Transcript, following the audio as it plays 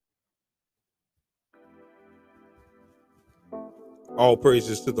All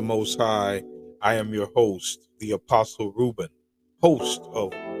praises to the Most High. I am your host, the Apostle Reuben, host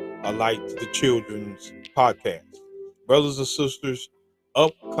of A Light to the Children's podcast. Brothers and sisters,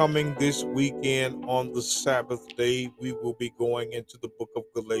 upcoming this weekend on the Sabbath day, we will be going into the book of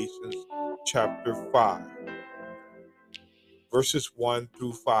Galatians, chapter 5, verses 1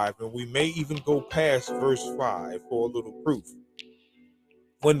 through 5. And we may even go past verse 5 for a little proof.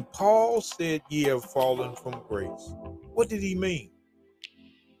 When Paul said, "Ye have fallen from grace," what did he mean?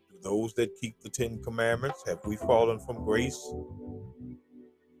 Those that keep the 10 Commandments, have we fallen from grace?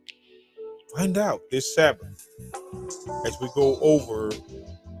 Find out this Sabbath as we go over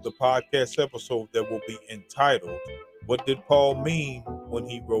the podcast episode that will be entitled, "What Did Paul Mean When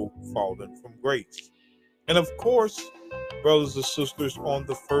He Wrote Fallen from Grace?" And of course, brothers and sisters, on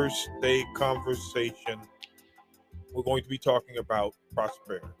the first day conversation, we're going to be talking about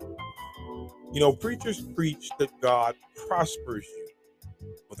prosperity. Preachers preach that God prospers you,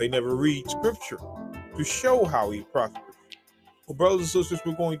 but they never read scripture to show how he prospers. Well, brothers and sisters,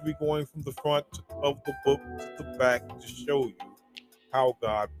 we're going to be going from the front of the book to the back to show you how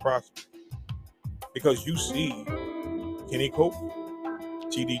God prospers. Because you see Kenny Cope,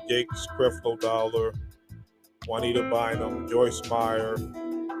 T.D. Jakes, Creflo Dollar, Juanita Bynum, Joyce Meyer,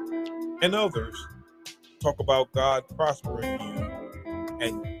 and others talk about God prospering you.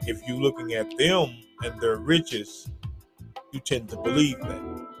 And if you're looking at them and their riches, you tend to believe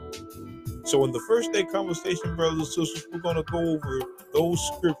that. So in the first day conversation, brothers and sisters, we're going to go over those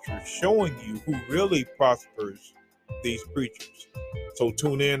scriptures showing you who really prospers these preachers. So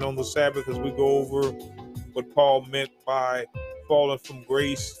tune in on the Sabbath as we go over what Paul meant by falling from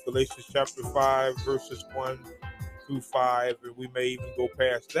grace, Galatians chapter 5, verses 1 through 5, and we may even go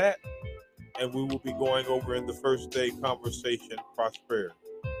past that, and we will be going over in the first day conversation prosperity.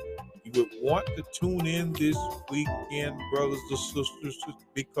 You would want to tune in this weekend, brothers and sisters,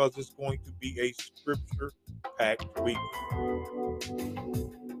 because it's going to be a scripture-packed week.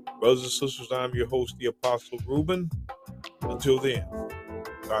 Brothers and sisters, I'm your host, the Apostle Reuben. Until then,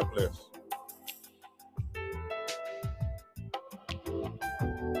 God bless.